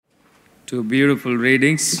Two beautiful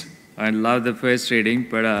readings. I love the first reading,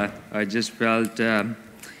 but I just felt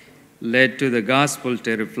led to the gospel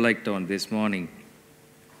to reflect on this morning.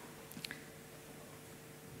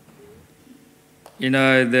 You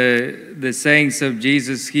know, the sayings of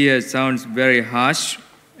Jesus here sounds very harsh,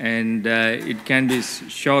 and it can be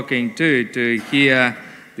shocking too to hear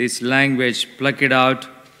this language, pluck it out,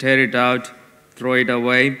 tear it out, throw it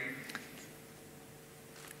away.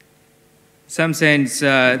 Some sense,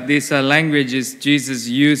 these are languages Jesus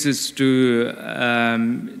uses to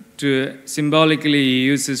symbolically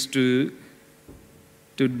uses to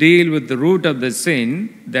deal with the root of the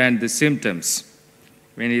sin than the symptoms.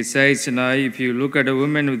 When he says, if you look at a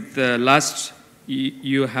woman with lust,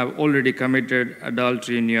 you have already committed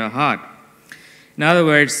adultery in your heart. In other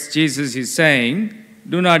words, Jesus is saying,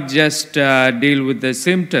 do not just deal with the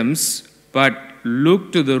symptoms, but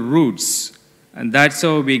look to the roots, and that's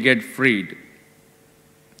how we get freed.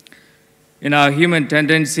 In our human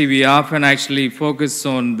tendency, we often actually focus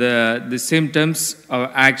on the symptoms of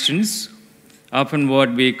actions. Often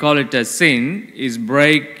what we call it a sin is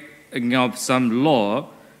breaking of some law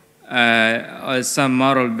or some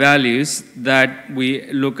moral values that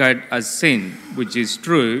we look at as sin, which is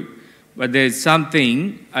true, but there's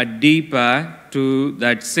something deeper to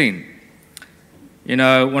that sin.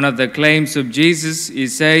 One of the claims of Jesus, he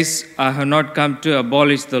says, I have not come to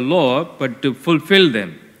abolish the law, but to fulfill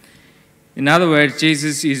them. In other words,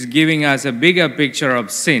 Jesus is giving us a bigger picture of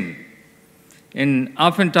sin. And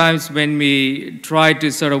oftentimes when we try to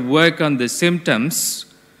sort of work on the symptoms,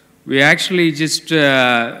 we actually just,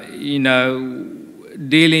 dealing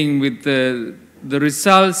with the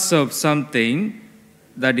results of something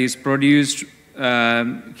that is produced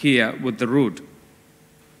here with the root.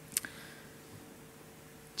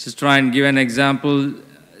 Just try and give an example.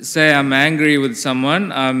 Say I'm angry with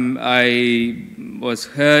someone, I was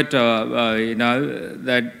hurt,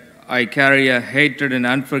 that I carry a hatred and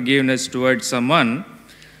unforgiveness towards someone,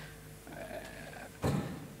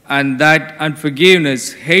 and that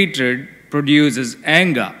unforgiveness, hatred, produces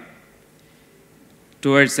anger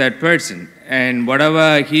towards that person. And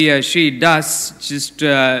whatever he or she does just,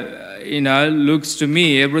 looks to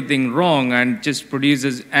me everything wrong and just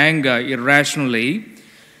produces anger irrationally.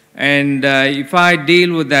 And if I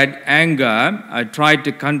deal with that anger, I try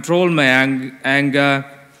to control my anger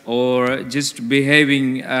or just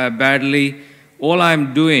behaving badly, all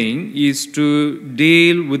I'm doing is to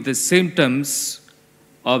deal with the symptoms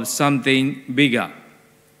of something bigger.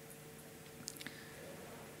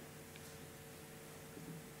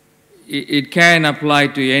 It can apply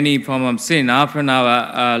to any form of sin. Often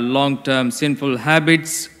our long-term sinful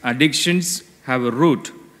habits, addictions have a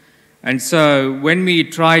root. And so when we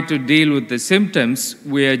try to deal with the symptoms,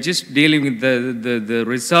 we are just dealing with the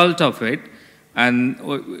result of it, and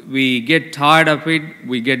we get tired of it,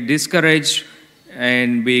 we get discouraged,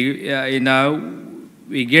 and we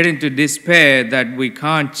get into despair that we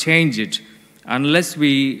can't change it unless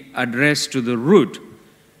we address to the root.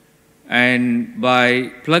 And by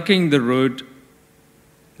plucking the root,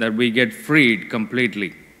 that we get freed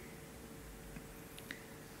completely.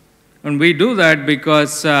 And we do that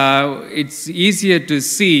because it's easier to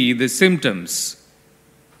see the symptoms.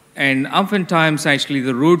 And oftentimes, actually,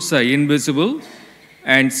 the roots are invisible.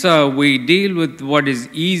 And so we deal with what is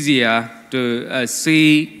easier to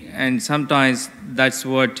see. And sometimes that's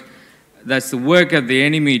the work of the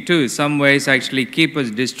enemy too. Some ways actually keep us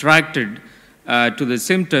distracted to the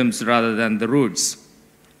symptoms rather than the roots.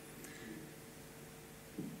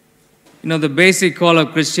 The basic call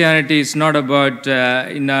of Christianity is not about,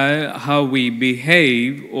 how we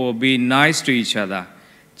behave or be nice to each other.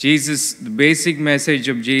 The basic message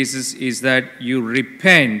of Jesus is that you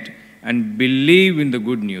repent and believe in the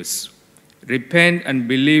good news. Repent and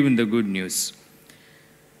believe in the good news.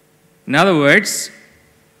 In other words,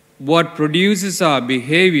 what produces our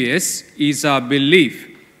behaviors is our belief.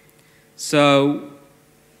 So,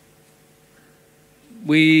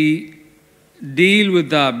 we deal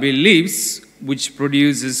with our beliefs, which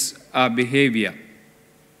produces our behavior.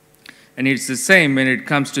 And it's the same when it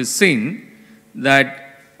comes to sin,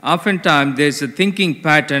 that oftentimes there's a thinking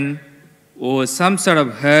pattern or some sort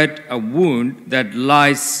of hurt, a wound that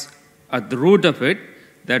lies at the root of it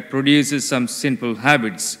that produces some sinful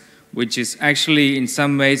habits, which is actually in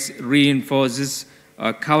some ways reinforces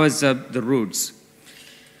or covers up the roots.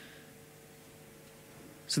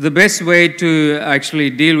 So the best way to actually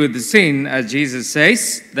deal with the sin, as Jesus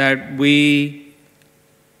says, that we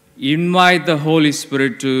invite the Holy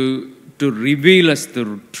Spirit to reveal us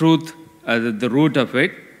the truth, the root of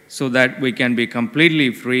it, so that we can be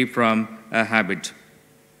completely free from a habit.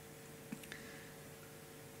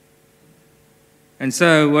 And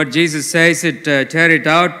so what Jesus says, tear it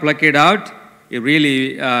out, pluck it out, it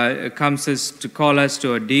really comes to call us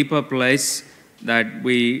to a deeper place that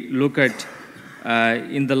we look at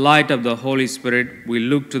in the light of the Holy Spirit. We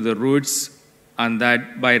look to the roots, and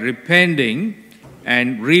that by repenting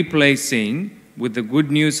and replacing with the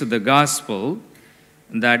good news of the gospel,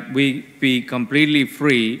 that we be completely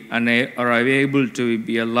free and are able to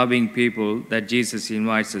be a loving people that Jesus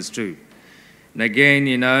invites us to. And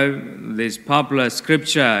again, this popular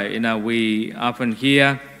scripture, we often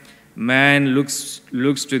hear, man looks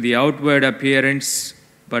to the outward appearance,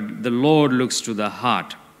 but the Lord looks to the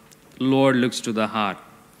heart. The Lord looks to the heart.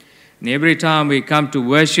 And every time we come to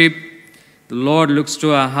worship, the Lord looks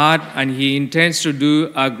to our heart, and He intends to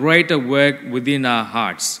do a greater work within our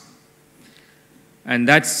hearts. And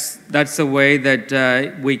that's the way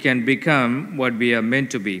that we can become what we are meant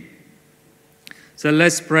to be. So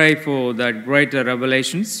let's pray for that greater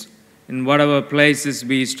revelations in whatever places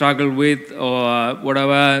we struggle with or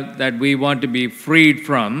whatever that we want to be freed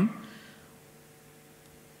from.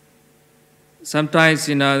 Sometimes,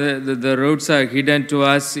 the roots are hidden to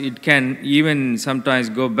us. It can even sometimes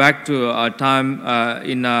go back to our time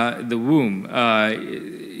in the womb.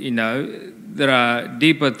 There are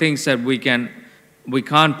deeper things that we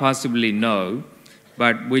can't possibly know,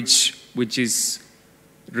 but which is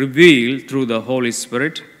revealed through the Holy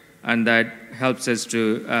Spirit, and that helps us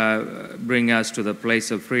to bring us to the place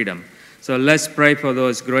of freedom. So let's pray for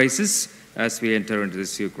those graces as we enter into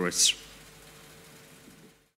this Eucharist.